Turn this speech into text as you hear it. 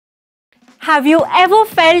Have you ever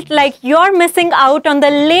felt like you're missing out on the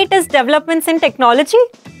latest developments in technology?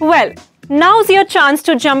 Well, now's your chance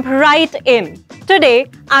to jump right in. Today,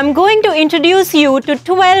 I'm going to introduce you to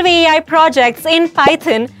 12 AI projects in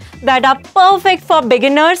Python that are perfect for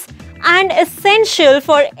beginners and essential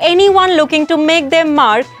for anyone looking to make their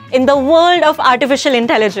mark in the world of artificial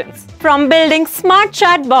intelligence. From building smart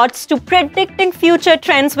chatbots to predicting future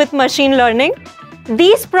trends with machine learning,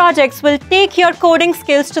 these projects will take your coding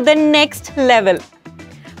skills to the next level.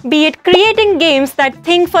 Be it creating games that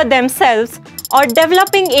think for themselves or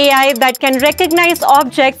developing AI that can recognize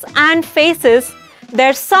objects and faces,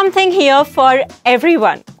 there's something here for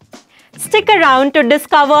everyone. Stick around to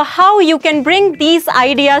discover how you can bring these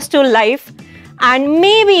ideas to life and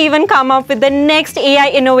maybe even come up with the next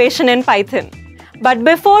AI innovation in Python. But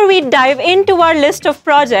before we dive into our list of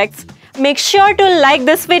projects, make sure to like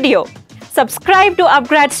this video, subscribe to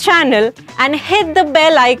Upgrade's channel, and hit the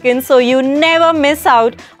bell icon so you never miss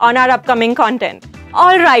out on our upcoming content.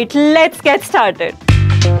 Alright, let's get started.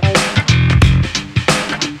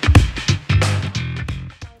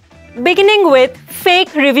 Beginning with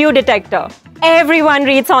Fake Review Detector. Everyone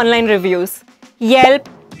reads online reviews. Yelp,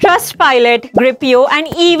 Trustpilot, Gripio, and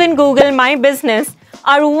even Google My Business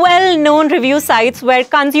are well-known review sites where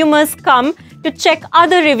consumers come to check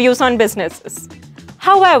other reviews on businesses.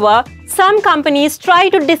 However, some companies try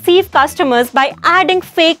to deceive customers by adding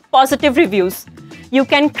fake positive reviews. You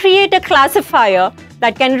can create a classifier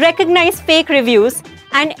that can recognize fake reviews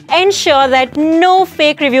and ensure that no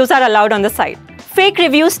fake reviews are allowed on the site. Fake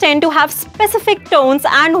reviews tend to have specific tones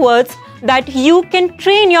and words that you can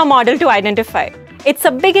train your model to identify. It's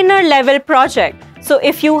a beginner-level project, so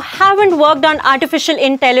if you haven't worked on artificial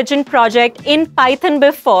intelligence project in Python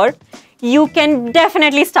before, you can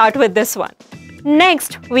definitely start with this one.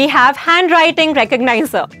 Next, we have Handwriting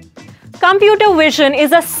Recogniser. Computer vision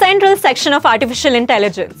is a central section of artificial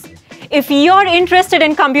intelligence. If you're interested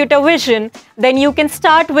in computer vision, then you can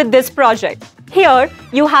start with this project. Here,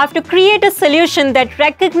 you have to create a solution that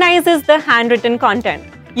recognizes the handwritten content.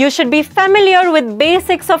 You should be familiar with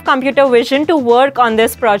basics of computer vision to work on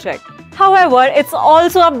this project. However, it's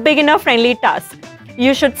also a beginner-friendly task.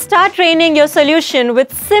 You should start training your solution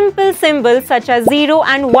with simple symbols such as 0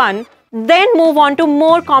 and 1, then move on to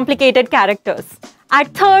more complicated characters.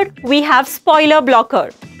 At third, we have Spoiler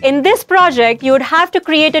Blocker. In this project, you would have to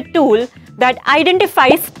create a tool that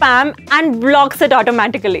identifies spam and blocks it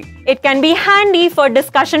automatically. It can be handy for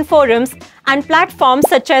discussion forums and platforms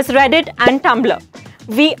such as Reddit and Tumblr.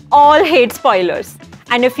 We all hate spoilers.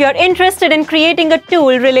 And if you're interested in creating a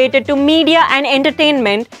tool related to media and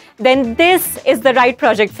entertainment, then this is the right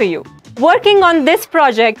project for you. Working on this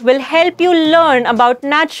project will help you learn about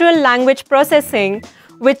natural language processing,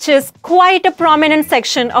 which is quite a prominent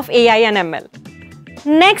section of AI and ML.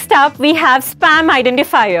 Next up, we have Spam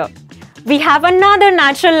Identifier. We have another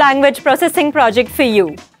natural language processing project for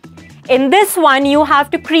you. In this one, you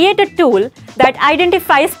have to create a tool that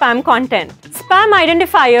identifies spam content. Spam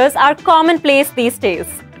identifiers are commonplace these days.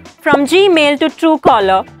 From Gmail to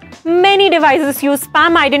Truecaller, many devices use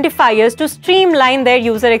spam identifiers to streamline their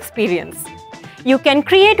user experience. You can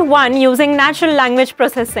create one using natural language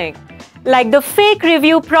processing. Like the Fake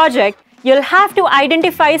Review project, you'll have to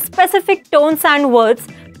identify specific tones and words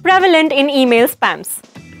prevalent in email spams.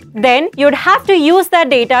 Then, you'd have to use that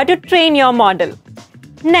data to train your model.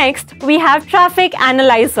 Next, we have Traffic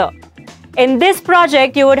Analyzer. In this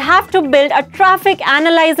project, you would have to build a traffic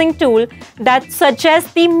analyzing tool that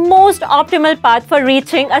suggests the most optimal path for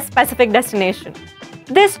reaching a specific destination.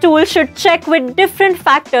 This tool should check with different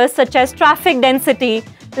factors such as traffic density,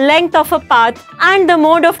 length of a path, and the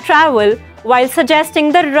mode of travel while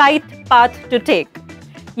suggesting the right path to take.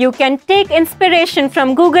 You can take inspiration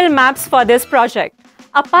from Google Maps for this project.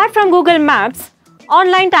 Apart from Google Maps,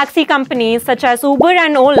 online taxi companies such as Uber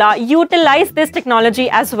and Ola utilize this technology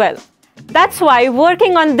as well. That's why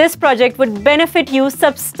working on this project would benefit you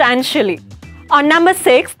substantially. On number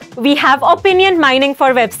 6, we have Opinion Mining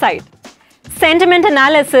for Website. Sentiment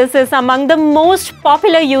analysis is among the most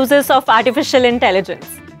popular uses of artificial intelligence.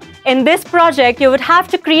 In this project, you would have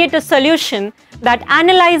to create a solution that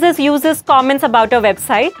analyzes users' comments about a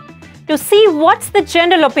website to see what's the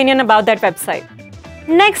general opinion about that website.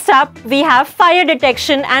 Next up, we have Fire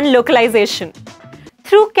Detection and Localization.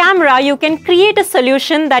 Through camera, you can create a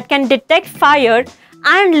solution that can detect fire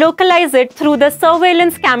and localize it through the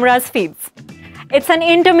surveillance camera's feeds. It's an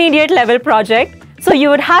intermediate level project, so you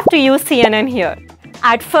would have to use CNN here.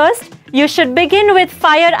 At first, you should begin with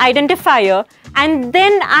Fire Identifier and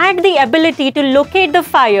then add the ability to locate the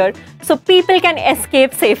fire so people can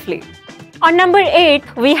escape safely. On number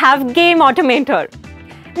 8, we have Game Automator.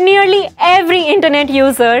 Nearly every internet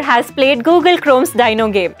user has played Google Chrome's Dino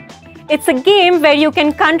game. It's a game where you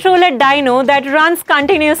can control a dino that runs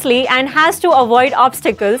continuously and has to avoid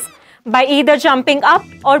obstacles by either jumping up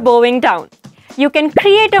or bowing down. You can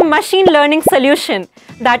create a machine learning solution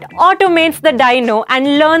that automates the dino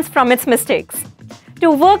and learns from its mistakes.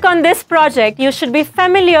 To work on this project, you should be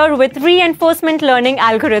familiar with reinforcement learning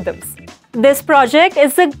algorithms. This project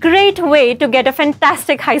is a great way to get a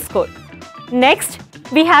fantastic high score. Next,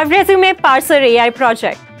 we have Resume Parser AI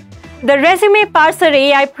Project. The Resume Parser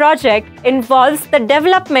AI project involves the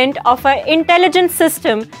development of an intelligent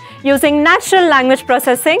system using natural language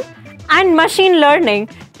processing and machine learning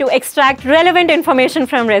to extract relevant information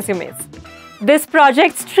from resumes. This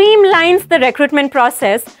project streamlines the recruitment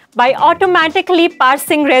process by automatically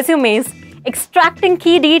parsing resumes, extracting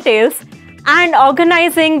key details, and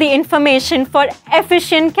organizing the information for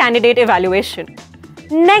efficient candidate evaluation.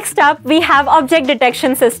 Next up, we have Object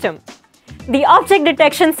Detection System. The Object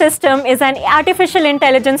Detection System is an artificial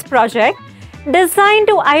intelligence project designed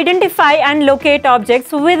to identify and locate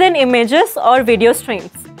objects within images or video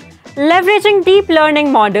streams. Leveraging deep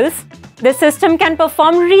learning models, the system can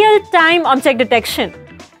perform real-time object detection,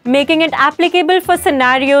 making it applicable for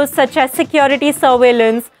scenarios such as security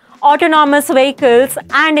surveillance, autonomous vehicles,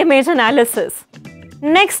 and image analysis.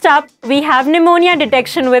 Next up, we have Pneumonia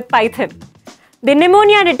Detection with Python. The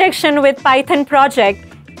Pneumonia Detection with Python project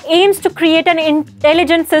aims to create an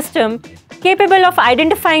intelligent system capable of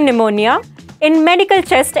identifying pneumonia in medical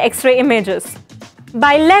chest X-ray images.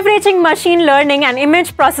 By leveraging machine learning and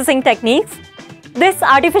image processing techniques, this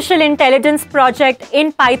artificial intelligence project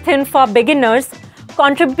in Python for beginners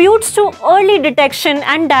contributes to early detection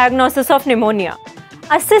and diagnosis of pneumonia,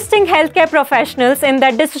 assisting healthcare professionals in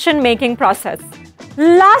their decision-making process.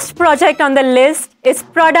 Last project on the list is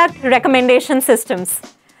Product Recommendation Systems.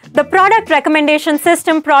 The Product Recommendation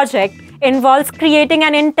System project involves creating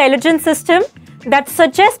an intelligent system that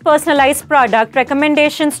suggests personalized product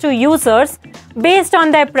recommendations to users based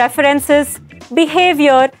on their preferences,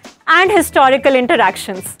 behavior, and historical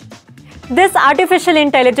interactions. This artificial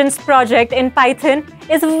intelligence project in Python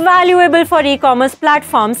is valuable for e-commerce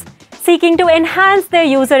platforms seeking to enhance their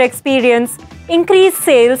user experience, increase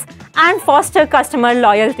sales, and foster customer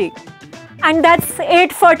loyalty. And that's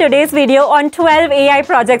it for today's video on 12 AI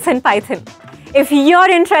projects in Python. If you're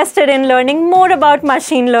interested in learning more about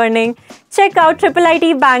machine learning, check out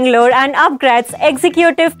IIIT Bangalore and Upgrade's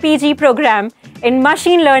Executive PG program in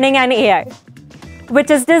Machine Learning and AI, which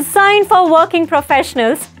is designed for working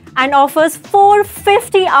professionals and offers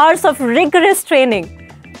 450 hours of rigorous training,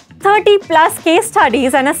 30+ case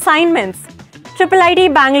studies and assignments,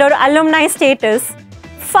 IIIT Bangalore alumni status,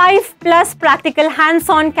 5+ practical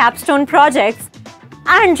hands-on capstone projects,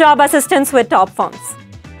 and job assistance with top firms.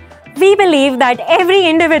 We believe that every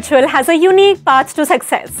individual has a unique path to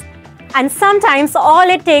success, and sometimes all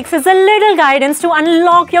it takes is a little guidance to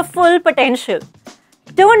unlock your full potential.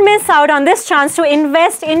 Don't miss out on this chance to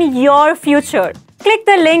invest in your future. Click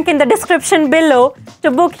the link in the description below to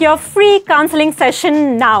book your free counseling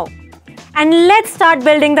session now. And let's start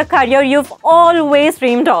building the career you've always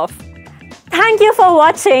dreamed of. Thank you for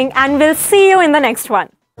watching, and we'll see you in the next one.